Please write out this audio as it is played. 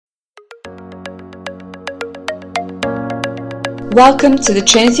Welcome to the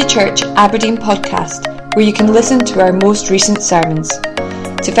Trinity Church Aberdeen podcast, where you can listen to our most recent sermons.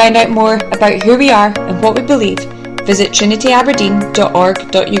 To find out more about who we are and what we believe, visit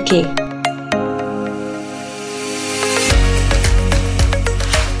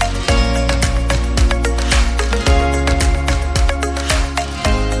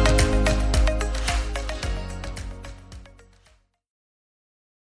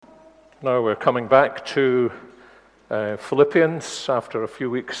Now we're coming back to Philippians after a few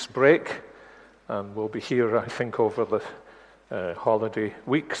weeks' break, and we'll be here, I think, over the holiday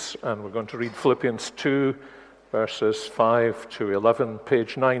weeks, and we're going to read Philippians 2, verses 5 to 11,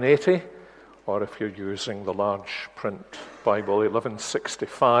 page 980, or if you're using the large print Bible,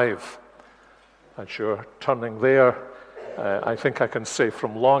 1165. As you're turning there, I think I can say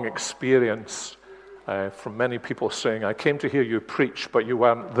from long experience, from many people saying, I came to hear you preach, but you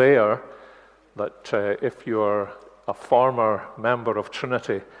weren't there, that if you're a former member of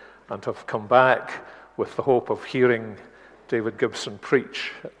Trinity and have come back with the hope of hearing David Gibson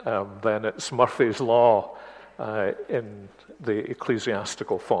preach, then it's Murphy's Law in the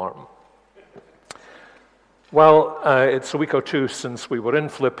ecclesiastical form. Well, it's a week or two since we were in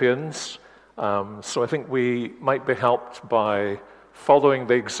Philippians, so I think we might be helped by following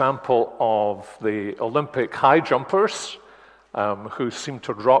the example of the Olympic high jumpers who seem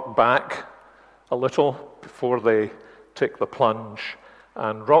to rock back a little before they take the plunge,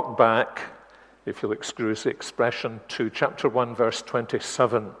 and rock back, if you'll excuse the expression, to chapter 1, verse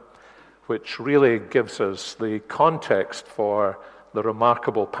 27, which really gives us the context for the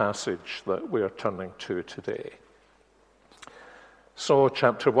remarkable passage that we are turning to today. So,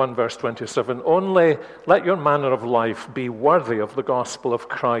 chapter 1, verse 27, only let your manner of life be worthy of the gospel of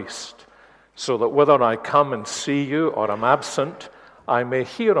Christ, so that whether I come and see you or am absent, I may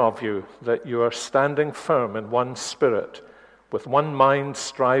hear of you that you are standing firm in one spirit, with one mind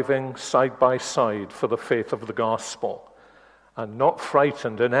striving side by side for the faith of the gospel, and not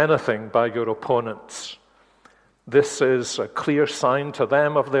frightened in anything by your opponents. This is a clear sign to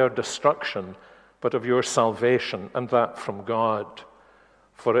them of their destruction, but of your salvation, and that from God.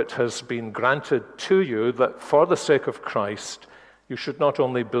 For it has been granted to you that for the sake of Christ you should not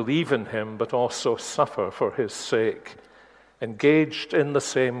only believe in him, but also suffer for his sake, engaged in the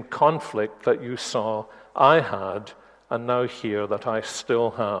same conflict that you saw I had, and now hear that I still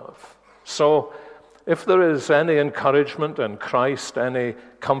have. So, if there is any encouragement in Christ, any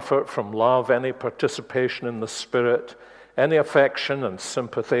comfort from love, any participation in the Spirit, any affection and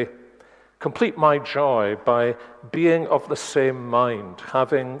sympathy, complete my joy by being of the same mind,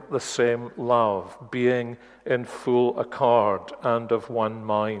 having the same love, being in full accord and of one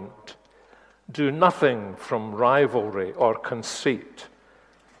mind. Do nothing from rivalry or conceit,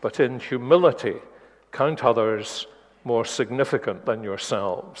 but in humility count others more significant than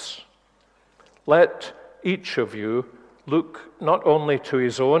yourselves. Let each of you look not only to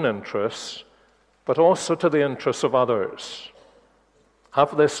his own interests, but also to the interests of others.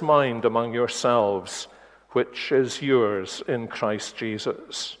 Have this mind among yourselves, which is yours in Christ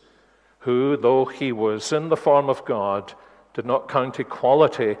Jesus, who, though he was in the form of God, did not count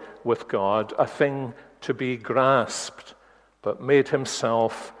equality with God a thing to be grasped, but made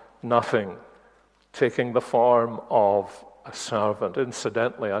himself nothing, taking the form of a servant.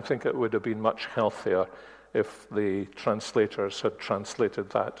 Incidentally, I think it would have been much healthier if the translators had translated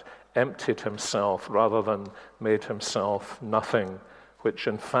that, emptied himself rather than made himself nothing, which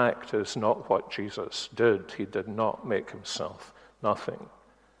in fact is not what Jesus did. He did not make himself nothing.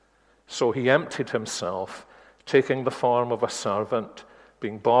 So he emptied himself, taking the form of a servant,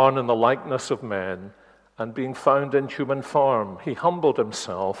 being born in the likeness of men, and being found in human form, he humbled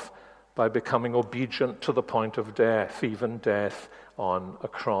himself by becoming obedient to the point of death, even death on a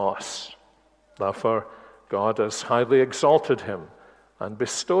cross. Therefore, God has highly exalted him and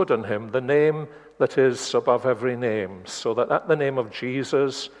bestowed on him the name that is above every name, so that at the name of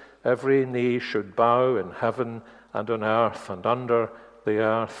Jesus every knee should bow in heaven and on earth and under the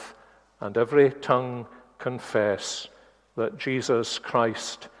earth, and every tongue confess that Jesus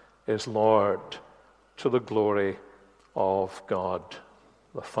Christ is Lord, to the glory of God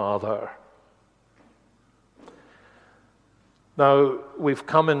the Father. Now, we've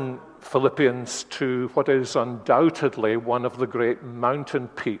come in Philippians to what is undoubtedly one of the great mountain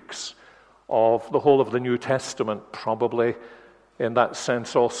peaks of the whole of the New Testament, probably in that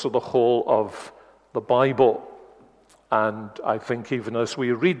sense also the whole of the Bible. And I think even as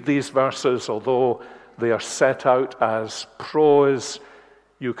we read these verses, although they are set out as prose,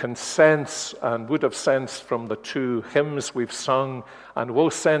 You can sense, and would have sensed from the two hymns we've sung, and will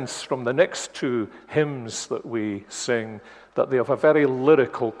sense from the next two hymns that we sing, that they have a very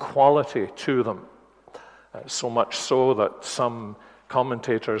lyrical quality to them. So much so that some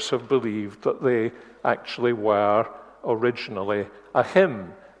commentators have believed that they actually were originally a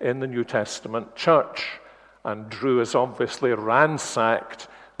hymn in the New Testament church. And Drew has obviously ransacked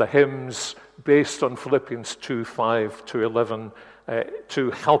the hymns based on Philippians 2:5 to 11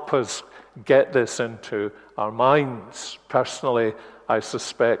 to help us get this into our minds. Personally, I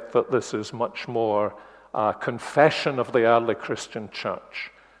suspect that this is much more a confession of the early Christian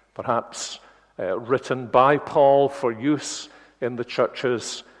church, perhaps written by Paul for use in the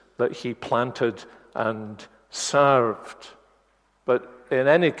churches that he planted and served. But in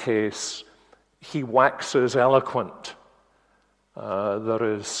any case, he waxes eloquent. There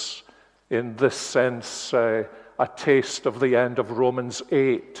is, in this sense, a taste of the end of Romans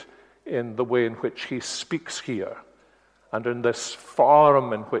 8 in the way in which he speaks here, and in this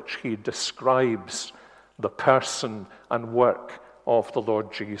form in which he describes the person and work of the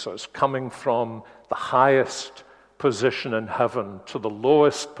Lord Jesus, coming from the highest position in heaven to the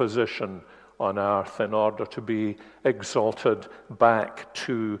lowest position on earth in order to be exalted back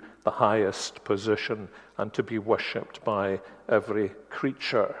to the highest position and to be worshipped by every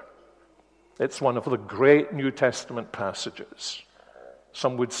creature. It's one of the great New Testament passages.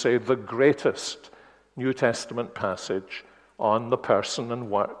 Some would say the greatest New Testament passage on the person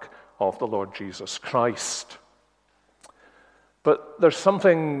and work of the Lord Jesus Christ. But there's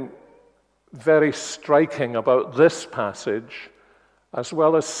something very striking about this passage, as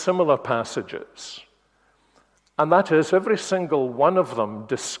well as similar passages. And that is, every single one of them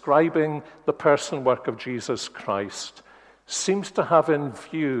describing the person and work of Jesus Christ seems to have in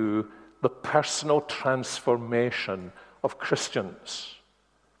view the personal transformation of Christians.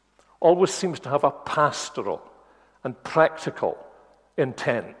 Always seems to have a pastoral and practical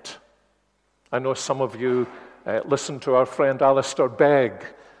intent. I know some of you listen to our friend Alistair Begg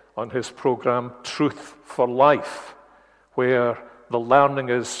on his program Truth for Life, where the learning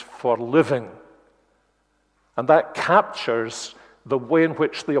is for living. And that captures the way in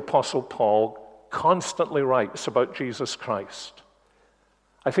which the Apostle Paul constantly writes about Jesus Christ.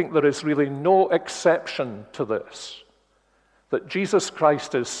 I think there is really no exception to this, that Jesus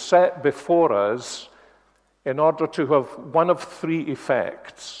Christ is set before us in order to have one of three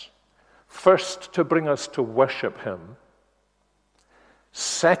effects. First, to bring us to worship him.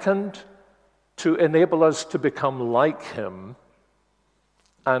 Second, to enable us to become like him.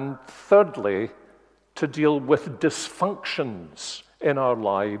 And thirdly, to deal with dysfunctions in our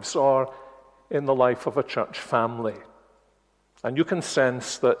lives or in the life of a church family. And you can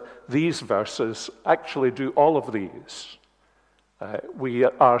sense that these verses actually do all of these. We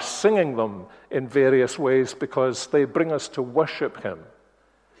are singing them in various ways because they bring us to worship him,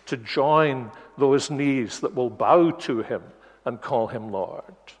 to join those knees that will bow to him and call him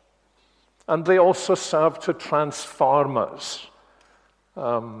Lord. And they also serve to transform us,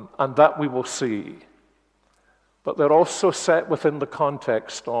 and that we will see. But they're also set within the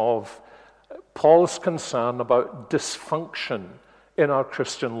context of Paul's concern about dysfunction in our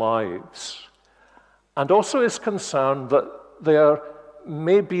Christian lives, and also his concern that there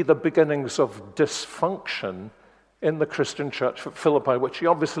may be the beginnings of dysfunction in the Christian church at Philippi, which he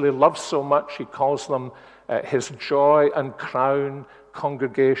obviously loves so much. He calls them his joy and crown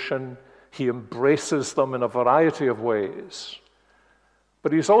congregation. He embraces them in a variety of ways.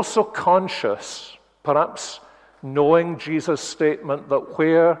 But he's also conscious, perhaps knowing Jesus' statement that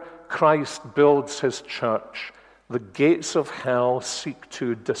where Christ builds his church, the gates of hell seek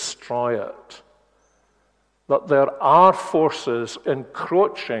to destroy it. That there are forces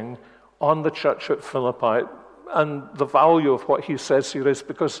encroaching on the church at Philippi. And the value of what he says here is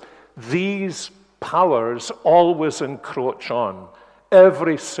because these powers always encroach on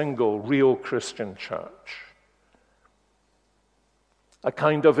every single real Christian church. A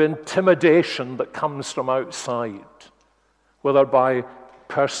kind of intimidation that comes from outside, whether by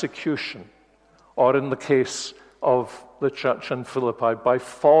persecution or, in the case of the church in Philippi, by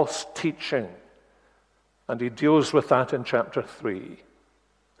false teaching. And he deals with that in chapter 3.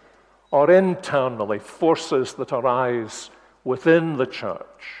 Or internally, forces that arise within the church,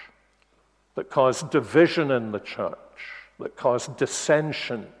 that cause division in the church, that cause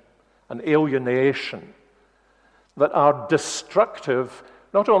dissension and alienation, that are destructive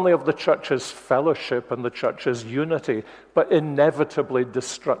not only of the church's fellowship and the church's unity, but inevitably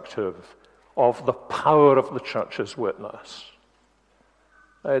destructive of the power of the church's witness.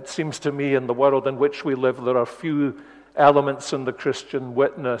 It seems to me in the world in which we live, there are few elements in the Christian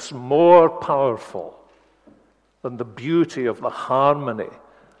witness more powerful than the beauty of the harmony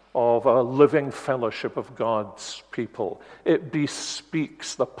of a living fellowship of God's people. It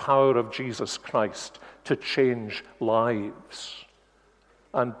bespeaks the power of Jesus Christ to change lives.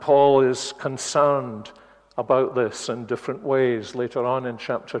 And Paul is concerned about this in different ways. Later on in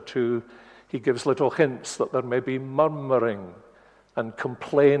chapter 2, he gives little hints that there may be murmuring and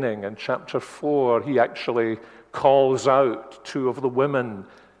complaining. In chapter 4, he actually calls out 2 of the women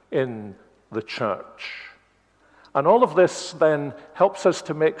in the church. And all of this then helps us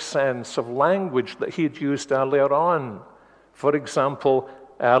to make sense of language that he had used earlier on. For example,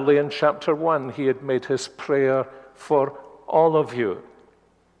 early in chapter 1, he had made his prayer for all of you.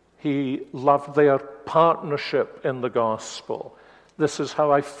 He loved their partnership in the gospel. This is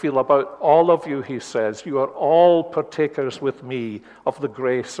how I feel about all of you, he says. You are all partakers with me of the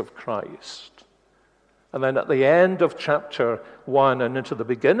grace of Christ. And then at the end of chapter 1 and into the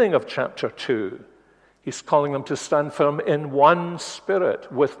beginning of chapter 2, he's calling them to stand firm in one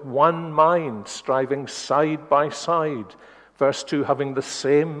spirit, with one mind, striving side by side. Verse 2, having the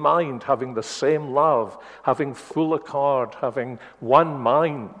same mind, having the same love, having full accord, having one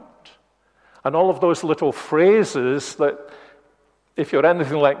mind. And all of those little phrases that, if you're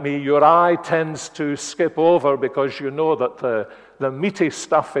anything like me, your eye tends to skip over because you know that the meaty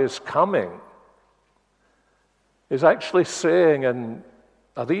stuff is coming, is actually saying, and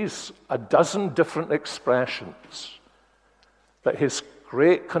are these a dozen different expressions, that his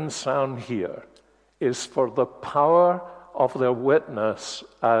great concern here is for the power of their witness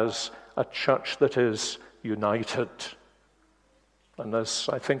as a church that is united. And as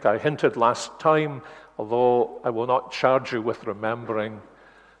I think I hinted last time, although I will not charge you with remembering,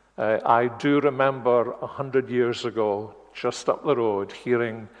 I do remember 100 years ago, just up the road,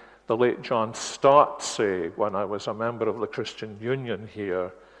 hearing the late John Stott say, when I was a member of the Christian Union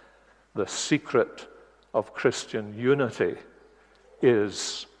here, the secret of Christian unity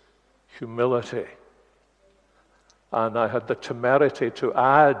is humility. And I had the temerity to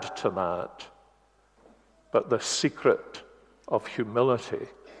add to that, but the secret of humility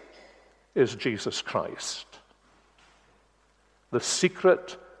is Jesus Christ. The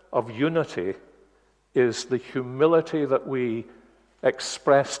secret of unity is the humility that we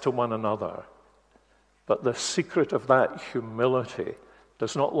express to one another. But the secret of that humility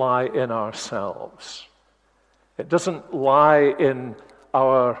does not lie in ourselves. It doesn't lie in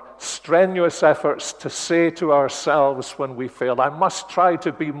our strenuous efforts to say to ourselves when we fail, I must try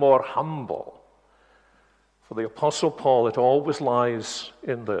to be more humble. For the Apostle Paul, it always lies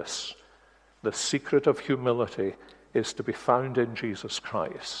in this. The secret of humility is to be found in Jesus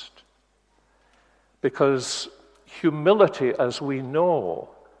Christ. Because humility, as we know,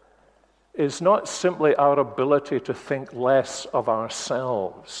 is not simply our ability to think less of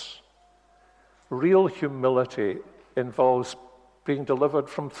ourselves. Real humility involves being delivered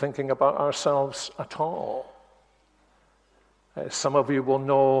from thinking about ourselves at all. Some of you will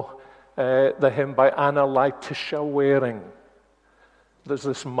know the hymn by Anna Laetitia Waring. There's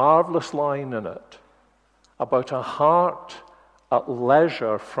this marvelous line in it about a heart at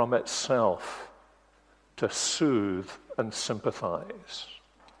leisure from itself to soothe and sympathize.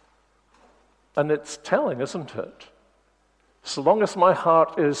 And it's telling, isn't it? So long as my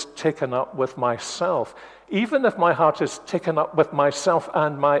heart is taken up with myself, even if my heart is taken up with myself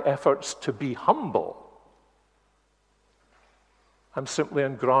and my efforts to be humble, I'm simply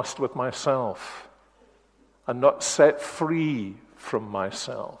engrossed with myself and not set free from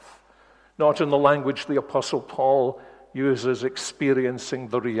myself. Not in the language the Apostle Paul uses, experiencing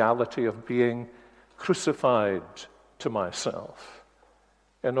the reality of being crucified to myself,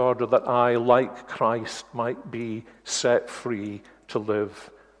 in order that I, like Christ, might be set free to live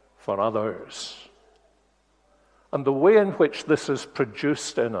for others. And the way in which this is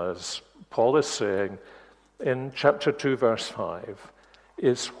produced in us, Paul is saying in chapter 2, verse 5,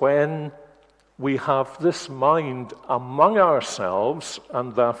 is when we have this mind among ourselves,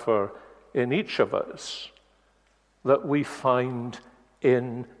 and therefore in each of us, that we find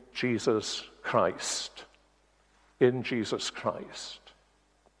in Jesus Christ. In Jesus Christ.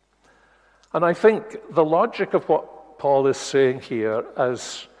 And I think the logic of what Paul is saying here,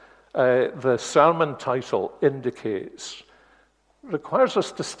 as the sermon title indicates, requires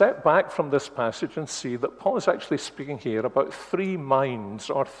us to step back from this passage and see that Paul is actually speaking here about 3 minds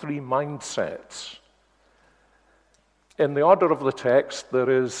or 3 mindsets. In the order of the text, there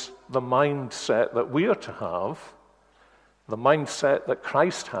is the mindset that we are to have, the mindset that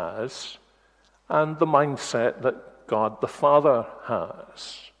Christ has, and the mindset that God the Father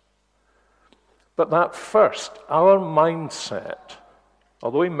has. But that first, our mindset,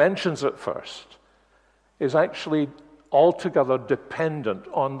 although he mentions it first, is actually altogether dependent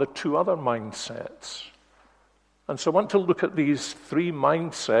on the two other mindsets. And so I want to look at these three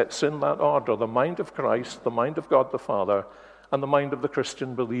mindsets in that order: the mind of Christ, the mind of God the Father, and the mind of the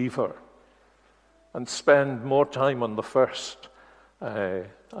Christian believer, and spend more time on the first,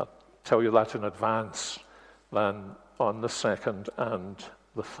 I'll tell you that in advance, than on the second and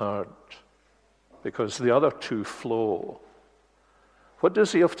the third, because the other two flow. What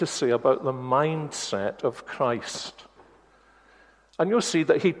does he have to say about the mindset of Christ? And you'll see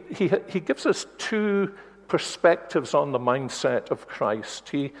that he gives us two perspectives on the mindset of Christ.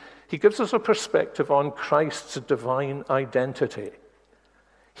 He gives us a perspective on Christ's divine identity.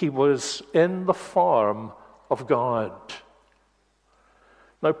 He was in the form of God.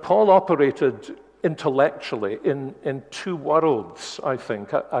 Now, Paul operated intellectually in two worlds, I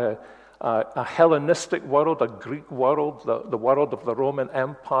think, a Hellenistic world, a Greek world, the world of the Roman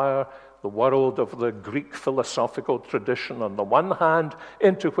Empire, the world of the Greek philosophical tradition on the one hand,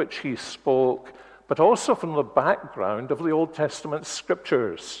 into which he spoke, but also from the background of the Old Testament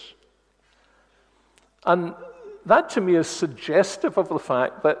scriptures. And that to me is suggestive of the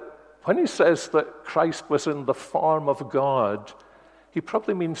fact that when he says that Christ was in the form of God, he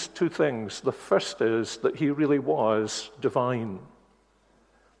probably means two things. The first is that he really was divine,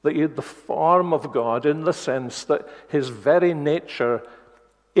 that he had the form of God in the sense that his very nature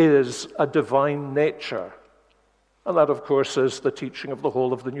is a divine nature. And that, of course, is the teaching of the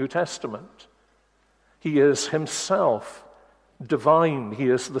whole of the New Testament. He is himself divine. He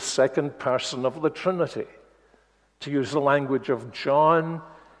is the second person of the Trinity. To use the language of John,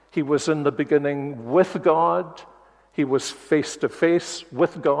 he was in the beginning with God, he was face to face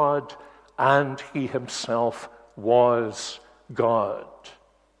with God, and he himself was God.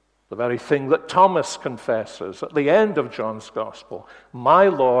 The very thing that Thomas confesses at the end of John's Gospel: my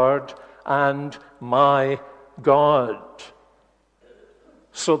Lord and my God.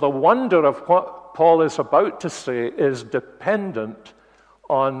 So the wonder of what Paul is about to say is dependent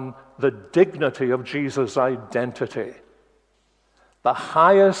on the dignity of Jesus' identity. The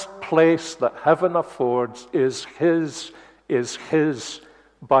highest place that heaven affords is his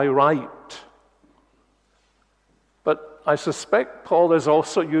by right. But I suspect Paul is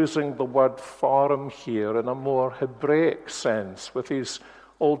also using the word form here in a more Hebraic sense with his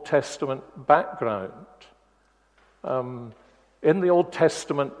Old Testament background. In the Old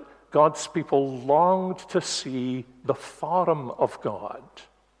Testament, God's people longed to see the form of God.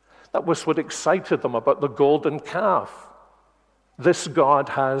 That was what excited them about the golden calf. This God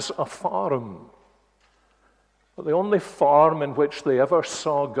has a form. But the only form in which they ever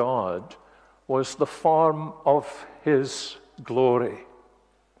saw God was the form of his glory.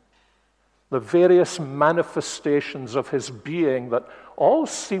 The various manifestations of his being that all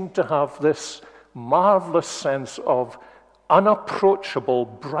seemed to have this marvelous sense of unapproachable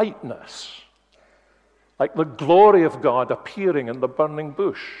brightness, like the glory of God appearing in the burning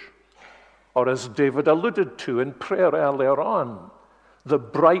bush, or as David alluded to in prayer earlier on, the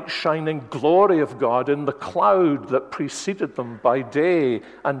bright shining glory of God in the cloud that preceded them by day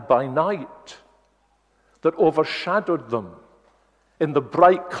and by night, that overshadowed them, in the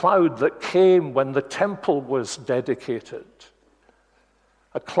bright cloud that came when the temple was dedicated.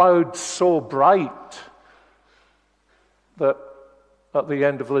 A cloud so bright that at the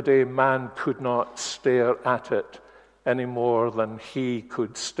end of the day, man could not stare at it any more than he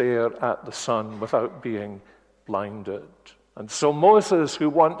could stare at the sun without being blinded. And so Moses,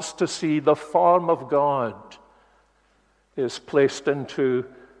 who wants to see the form of God, is placed into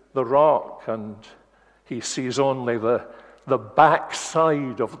the rock, and he sees only the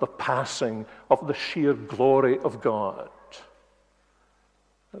backside of the passing of the sheer glory of God.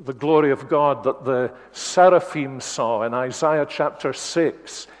 The glory of God that the seraphim saw in Isaiah chapter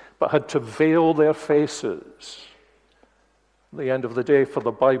 6, but had to veil their faces. At the end of the day, for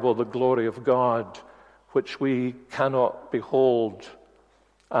the Bible, the glory of God, which we cannot behold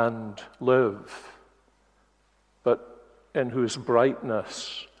and live, but in whose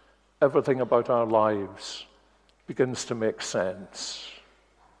brightness everything about our lives begins to make sense.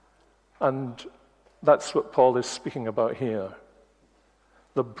 And that's what Paul is speaking about here.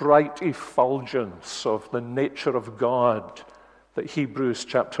 The bright effulgence of the nature of God that Hebrews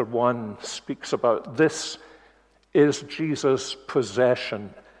chapter 1 speaks about. This is Jesus'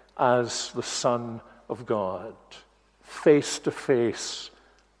 possession as the Son of God, face to face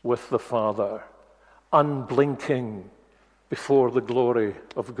with the Father, unblinking before the glory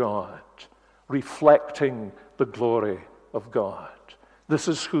of God, reflecting the glory of God. This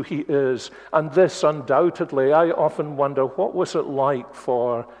is who he is. And this, undoubtedly, I often wonder, what was it like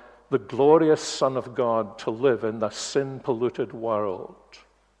for the glorious Son of God to live in the sin-polluted world?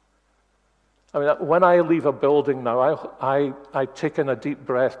 I mean, when I leave a building now, I take in a deep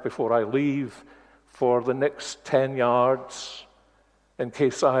breath before I leave for the next 10 yards in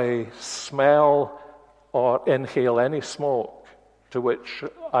case I smell or inhale any smoke, to which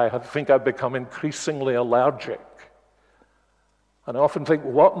I think I've become increasingly allergic. And I often think,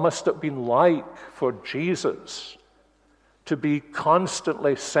 what must it have been like for Jesus to be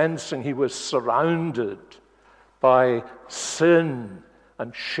constantly sensing he was surrounded by sin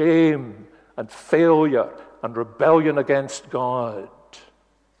and shame and failure and rebellion against God?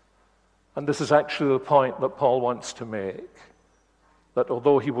 And this is actually the point that Paul wants to make, that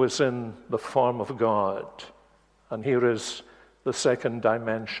although he was in the form of God, and here is the second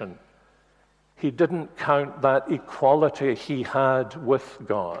dimension, he didn't count that equality he had with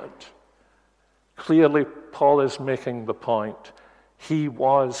God. Clearly, Paul is making the point. He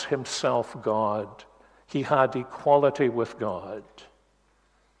was himself God. He had equality with God.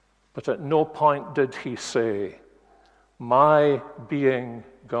 But at no point did he say, my being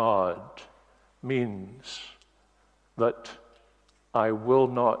God means that I will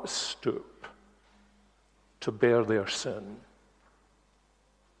not stoop to bear their sin.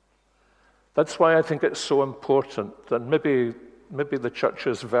 That's why I think it's so important, and maybe the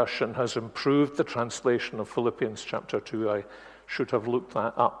church's version has improved the translation of Philippians chapter 2. I should have looked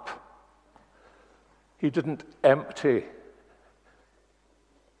that up. He didn't empty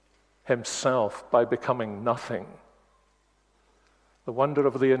himself by becoming nothing. The wonder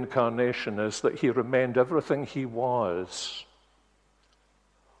of the incarnation is that he remained everything he was,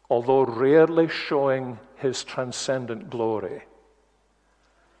 although rarely showing his transcendent glory.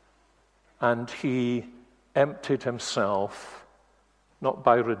 And he emptied himself not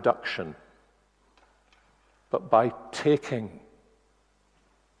by reduction, but by taking.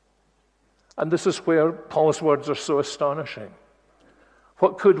 And this is where Paul's words are so astonishing.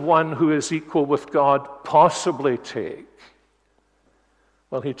 What could one who is equal with God possibly take?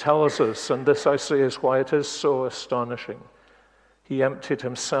 Well, he tells us, and this I say is why it is so astonishing. He emptied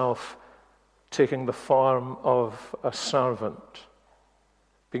himself, taking the form of a servant,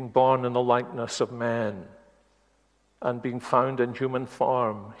 being born in the likeness of man, and being found in human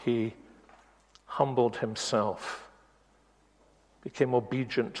form, he humbled himself, became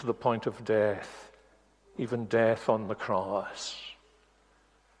obedient to the point of death, even death on the cross.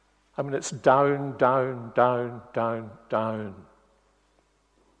 I mean, it's down, down, down, down, down.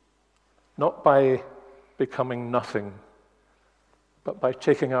 Not by becoming nothing, but by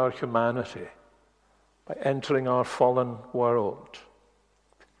taking our humanity, by entering our fallen world,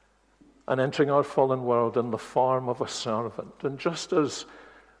 and entering our fallen world in the form of a servant. And just as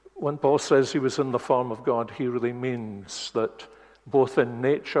when Paul says he was in the form of God, he really means that both in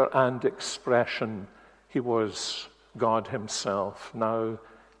nature and expression, he was God himself. Now,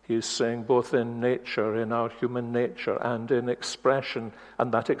 he's saying both in nature, in our human nature, and in expression,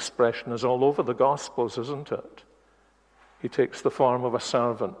 and that expression is all over the Gospels, isn't it? He takes the form of a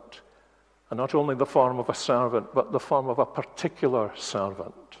servant, and not only the form of a servant, but the form of a particular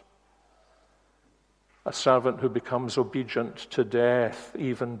servant. A servant who becomes obedient to death,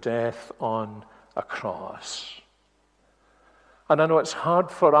 even death on a cross. And I know it's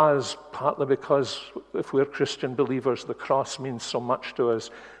hard for us, partly because if we're Christian believers, the cross means so much to us,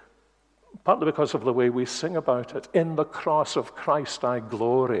 partly because of the way we sing about it. In the cross of Christ I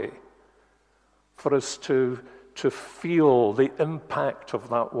glory. For us to feel the impact of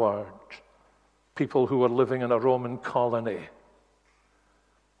that word. People who were living in a Roman colony.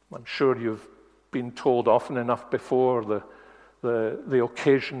 I'm sure you've been told often enough before the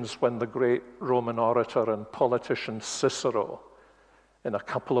occasions when the great Roman orator and politician Cicero, in a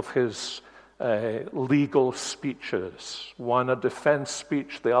couple of his legal speeches, one a defense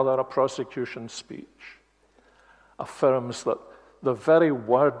speech, the other a prosecution speech, affirms that the very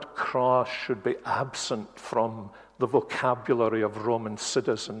word cross should be absent from the vocabulary of Roman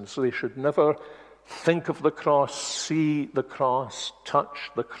citizens. They should never think of the cross, see the cross,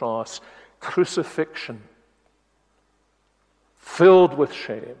 touch the cross. Crucifixion, filled with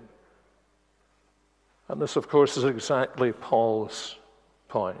shame. And this, of course, is exactly Paul's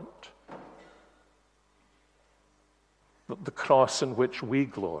point. That the cross in which we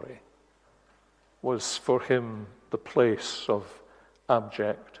glory was for him the place of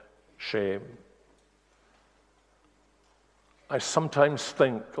abject shame. I sometimes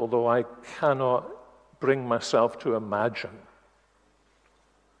think, although I cannot bring myself to imagine,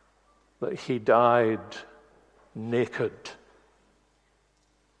 that he died naked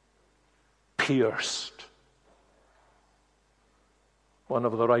pierced. One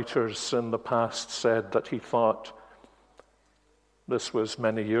of the writers in the past said that he thought, this was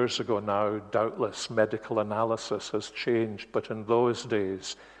many years ago now, doubtless medical analysis has changed, but in those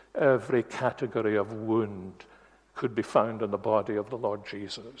days, every category of wound could be found in the body of the Lord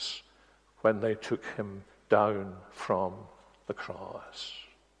Jesus when they took him down from the cross.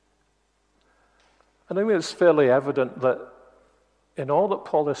 I think it's fairly evident that in all that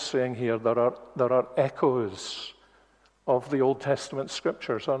Paul is saying here, there are echoes of the Old Testament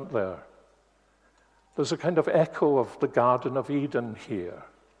scriptures, aren't there? There's a kind of echo of the Garden of Eden here.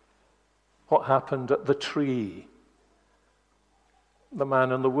 What happened at the tree? The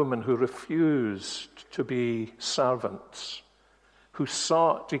man and the woman who refused to be servants, who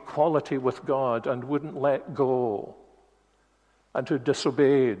sought equality with God and wouldn't let go, and who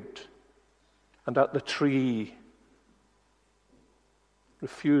disobeyed, and at the tree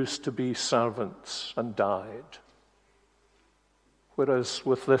refused to be servants and died. Whereas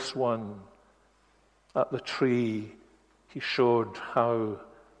with this one, at the tree, he showed how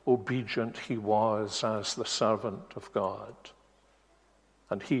obedient he was as the servant of God.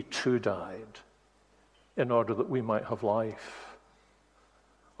 And he too died in order that we might have life.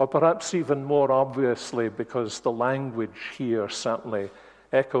 Or perhaps even more obviously, because the language here certainly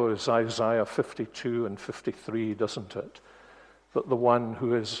echoes Isaiah 52 and 53, doesn't it? That the one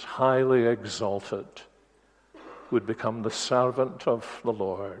who is highly exalted would become the servant of the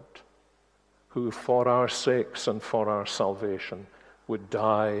Lord, who for our sakes and for our salvation would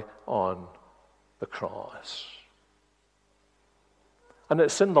die on the cross. And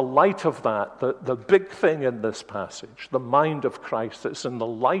it's in the light of that, the big thing in this passage, the mind of Christ, it's in the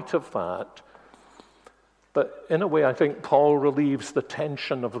light of that, in a way I think Paul relieves the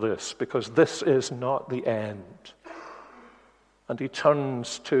tension of this, because this is not the end. And he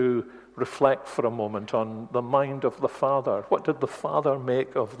turns to reflect for a moment on the mind of the Father. What did the Father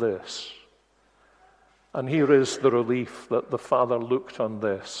make of this? And here is the relief that the Father looked on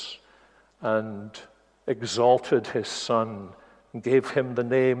this and exalted his Son, and gave him the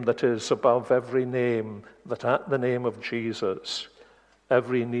name that is above every name, that at the name of Jesus,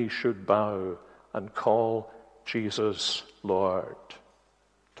 every knee should bow and call Jesus Lord,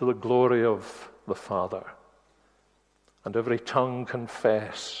 to the glory of the Father, and every tongue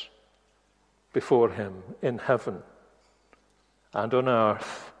confess before him in heaven and on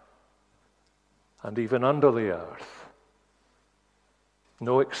earth and even under the earth.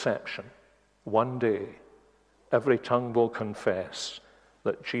 No exception. One day, every tongue will confess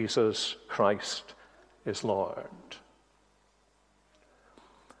that Jesus Christ is Lord.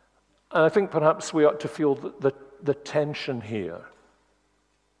 And I think perhaps we ought to feel the tension here.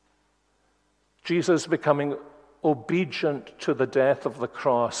 Jesus becoming obedient to the death of the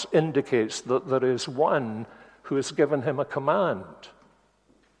cross indicates that there is one who has given him a command.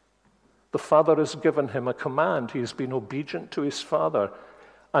 The Father has given him a command. He has been obedient to his Father.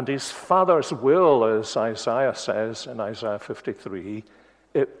 And his Father's will, as Isaiah says in Isaiah 53,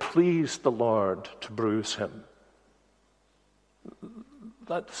 it pleased the Lord to bruise him.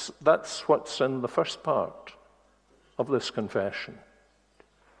 That's what's in the first part of this confession.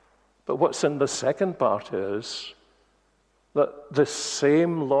 But what's in the second part is that this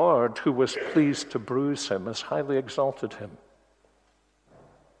same Lord who was pleased to bruise him has highly exalted him.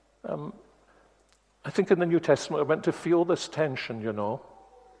 I think in the New Testament we're meant to feel this tension, you know.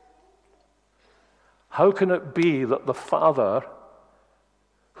 How can it be that the Father,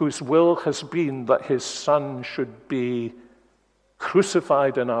 whose will has been that his Son should be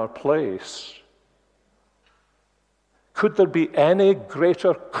crucified in our place, could there be any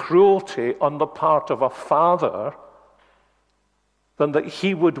greater cruelty on the part of a father than that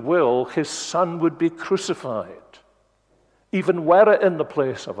he would will his Son would be crucified, even were it in the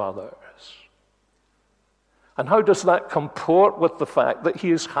place of others? And how does that comport with the fact that he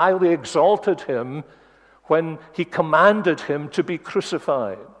has highly exalted him when he commanded him to be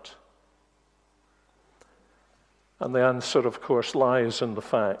crucified? And the answer, of course, lies in the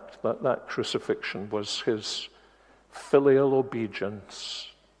fact that that crucifixion was his filial obedience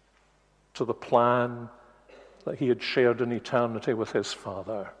to the plan that he had shared in eternity with his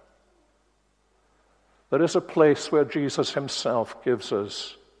Father. There is a place where Jesus himself gives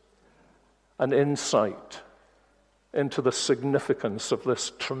us an insight into the significance of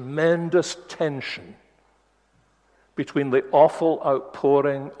this tremendous tension between the awful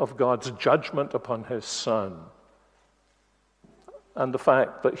outpouring of God's judgment upon his Son and the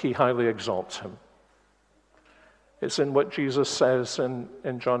fact that he highly exalts him. It's in what Jesus says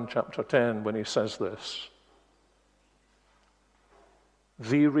in John chapter 10 when he says this: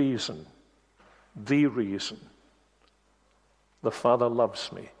 the reason the reason the Father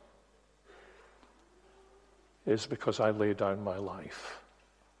loves me is because I lay down my life.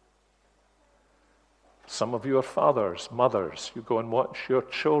 Some of you are fathers, mothers. You go and watch your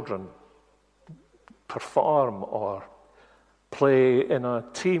children perform or play in a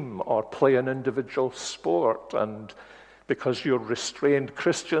team or play an individual sport, and because you're restrained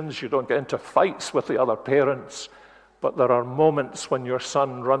Christians, you don't get into fights with the other parents, but there are moments when your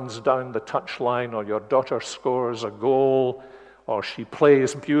son runs down the touchline or your daughter scores a goal or she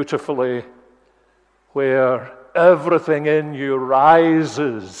plays beautifully, where everything in you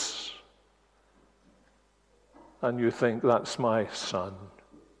rises and you think, that's my son,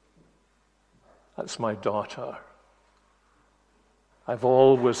 that's my daughter. I've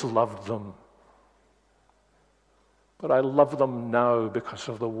always loved them. But I love them now because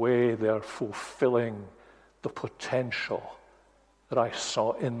of the way they're fulfilling the potential that I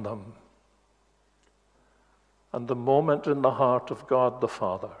saw in them. And the moment in the heart of God the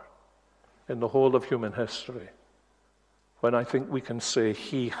Father, in the whole of human history, when I think we can say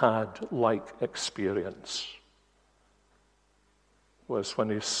he had like experience, was when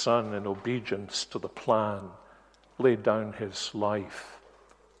his son, in obedience to the plan, laid down his life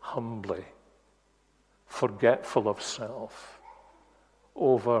humbly, forgetful of self,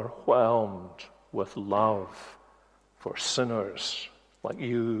 overwhelmed with love for sinners like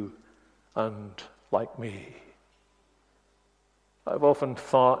you and like me. I've often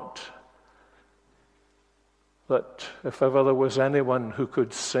thought that if ever there was anyone who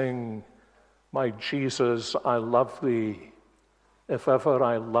could sing, "My Jesus, I love thee, if ever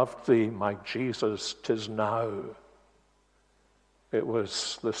I loved thee, my Jesus, 'tis now," it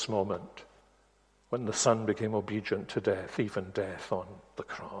was this moment when the Son became obedient to death, even death on the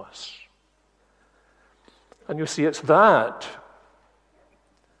cross. And you see, it's that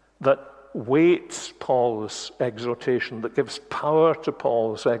weights Paul's exhortation, that gives power to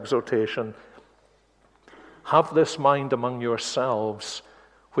Paul's exhortation. Have this mind among yourselves,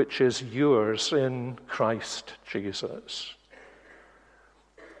 which is yours in Christ Jesus.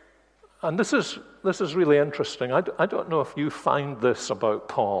 And this is really interesting. I don't know if you find this about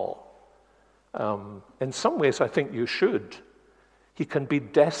Paul. In some ways, I think you should. He can be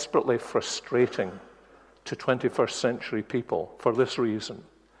desperately frustrating to 21st century people for this reason.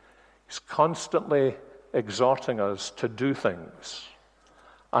 He's constantly exhorting us to do things.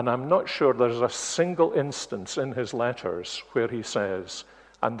 And I'm not sure there's a single instance in his letters where he says,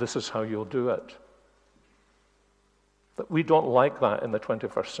 "and this is how you'll do it." That we don't like that in the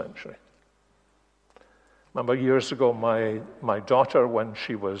 21st century. Remember years ago, my daughter, when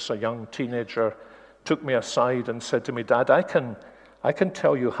she was a young teenager, took me aside and said to me, "Dad, I can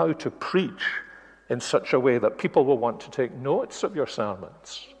tell you how to preach in such a way that people will want to take notes of your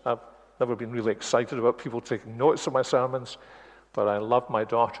sermons." I've never been really excited about people taking notes of my sermons, but I love my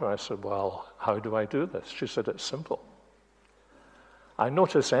daughter. I said, "Well, how do I do this?" She said, "It's simple. I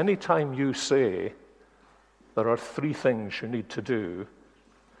notice any time you say there are 3 things you need to do,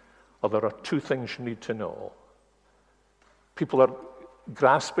 or there are 2 things you need to know, people are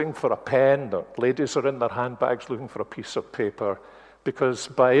grasping for a pen, the ladies are in their handbags looking for a piece of paper, because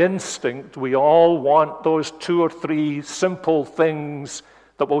by instinct we all want those 2 or 3 simple things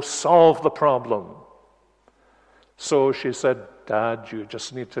that will solve the problem." So she said, "Dad, you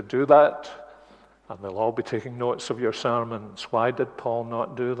just need to do that, and they'll all be taking notes of your sermons." Why did Paul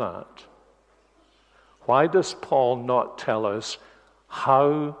not do that? Why does Paul not tell us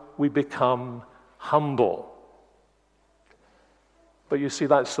how we become humble? But you see,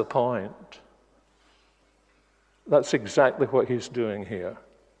 that's the point. That's exactly what he's doing here.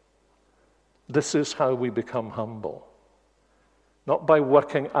 This is how we become humble. Not by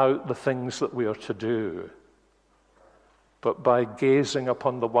working out the things that we are to do, but by gazing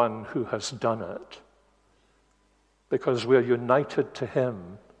upon the one who has done it. Because we're united to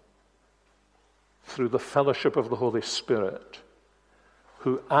him through the fellowship of the Holy Spirit,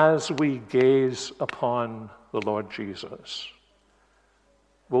 who, as we gaze upon the Lord Jesus,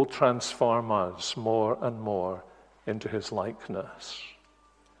 will transform us more and more into his likeness.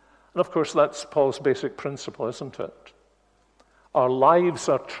 And of course, that's Paul's basic principle, isn't it? Our lives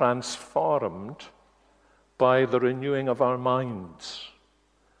are transformed by the renewing of our minds.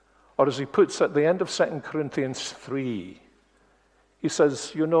 Or as he puts at the end of 2 Corinthians 3, he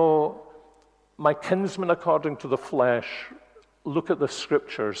says, "You know, my kinsmen according to the flesh look at the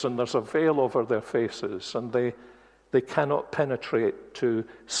scriptures, and there's a veil over their faces, and they cannot penetrate to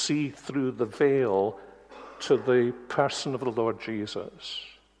see through the veil to the person of the Lord Jesus.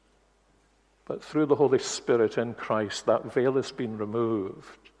 But through the Holy Spirit in Christ, that veil has been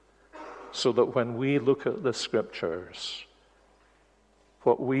removed, so that when we look at the Scriptures,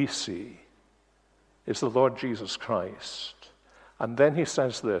 what we see is the Lord Jesus Christ. And then he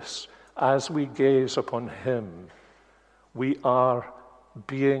says this, as we gaze upon him, we are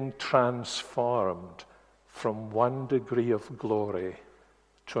being transformed from one degree of glory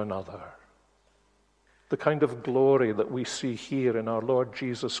to another. The kind of glory that we see here in our Lord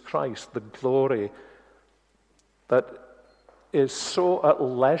Jesus Christ, the glory that is so at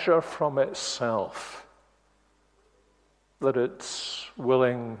leisure from itself that it's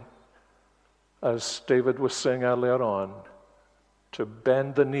willing, as David was saying earlier on, to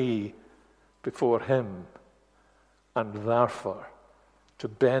bend the knee before him, and therefore to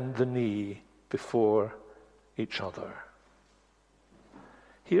bend the knee before each other.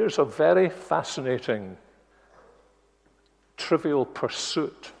 Here's a very fascinating, trivial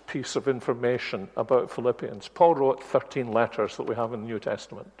pursuit piece of information about Philippians. Paul wrote 13 letters that we have in the New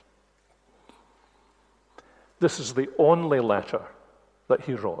Testament. This is the only letter that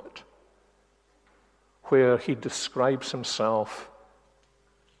he wrote where he describes himself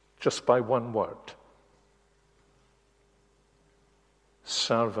just by one word: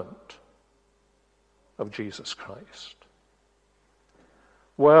 servant of Jesus Christ.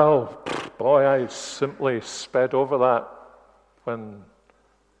 Well, boy, I simply sped over that when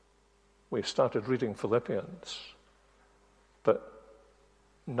we started reading Philippians. But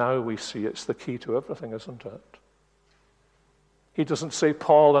now we see it's the key to everything, isn't it? He doesn't say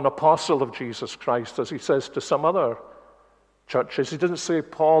Paul, an apostle of Jesus Christ, as he says to some other churches. He didn't say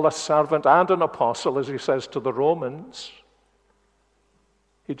Paul, a servant and an apostle, as he says to the Romans.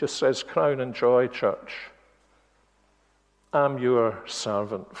 He just says, Crown and Joy Church, I'm your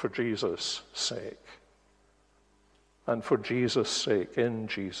servant for Jesus' sake. And for Jesus' sake, in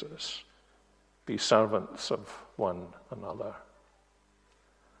Jesus, be servants of one another.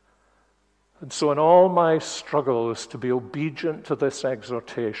 And so in all my struggles to be obedient to this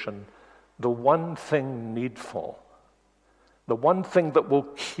exhortation, the one thing needful, the one thing that will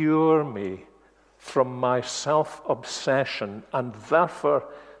cure me from my self-obsession and therefore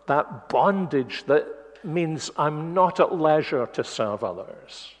that bondage that means I'm not at leisure to serve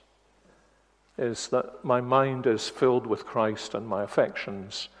others, is that my mind is filled with Christ and my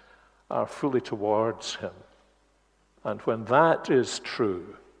affections are fully towards him. And when that is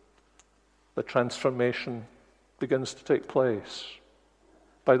true, the transformation begins to take place.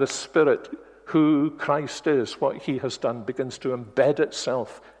 By the Spirit, who Christ is, what he has done, begins to embed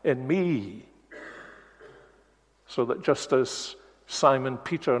itself in me. So that just as Simon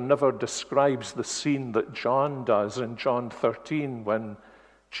Peter never describes the scene that John does in John 13 when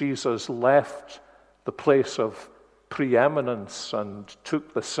Jesus left the place of preeminence and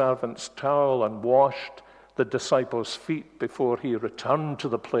took the servant's towel and washed the disciples' feet before he returned to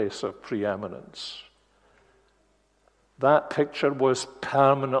the place of preeminence. That picture was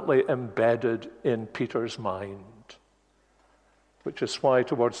permanently embedded in Peter's mind, which is why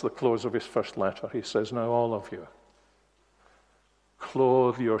towards the close of his first letter he says, now all of you,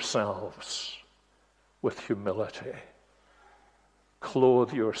 clothe yourselves with humility.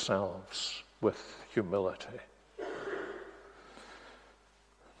 Clothe yourselves with humility.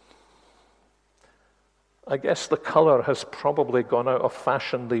 I guess the color has probably gone out of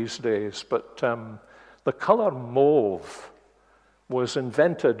fashion these days, but the color mauve was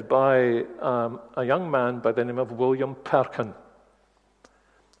invented by a young man by the name of William Perkin.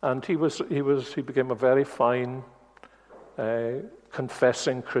 And he became a very fine,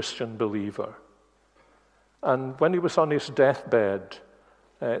 confessing Christian believer. And when he was on his deathbed,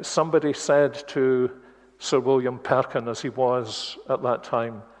 somebody said to Sir William Perkin, as he was at that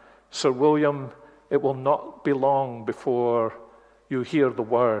time, Sir William, it will not be long before you hear the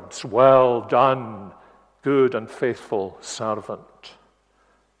words, well done, good and faithful servant.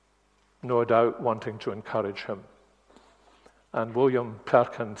 No doubt wanting to encourage him. And William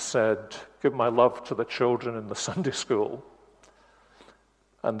Perkin said, give my love to the children in the Sunday school.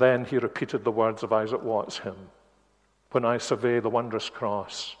 And then he repeated the words of Isaac Watts' hymn, when I survey the wondrous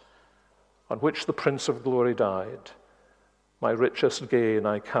cross on which the Prince of Glory died, my richest gain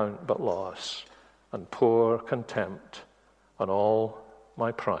I count but loss, and pour contempt on all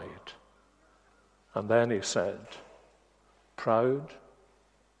my pride. And then he said, proud?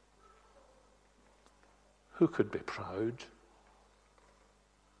 Who could be proud?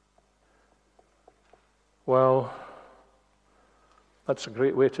 Well, that's a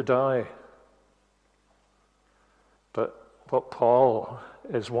great way to die. But what Paul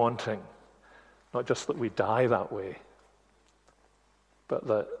is wanting, not just that we die that way, but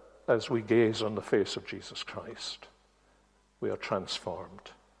that as we gaze on the face of Jesus Christ, we are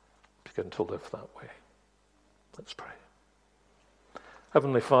transformed begin to live that way. Let's pray.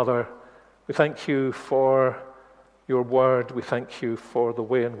 Heavenly Father, we thank you for your word. We thank you for the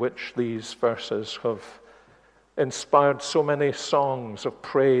way in which these verses have inspired so many songs of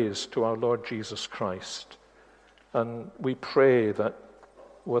praise to our Lord Jesus Christ. And we pray that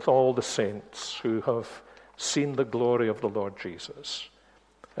with all the saints who have seen the glory of the Lord Jesus,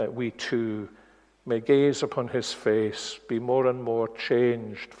 we too may gaze upon his face, be more and more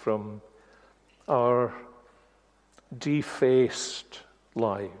changed from our defaced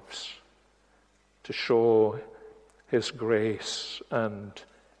lives to show his grace and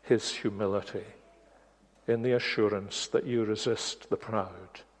his humility in the assurance that you resist the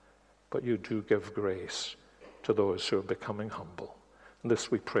proud, but you do give grace to those who are becoming humble. And this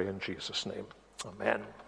we pray in Jesus' name. Amen.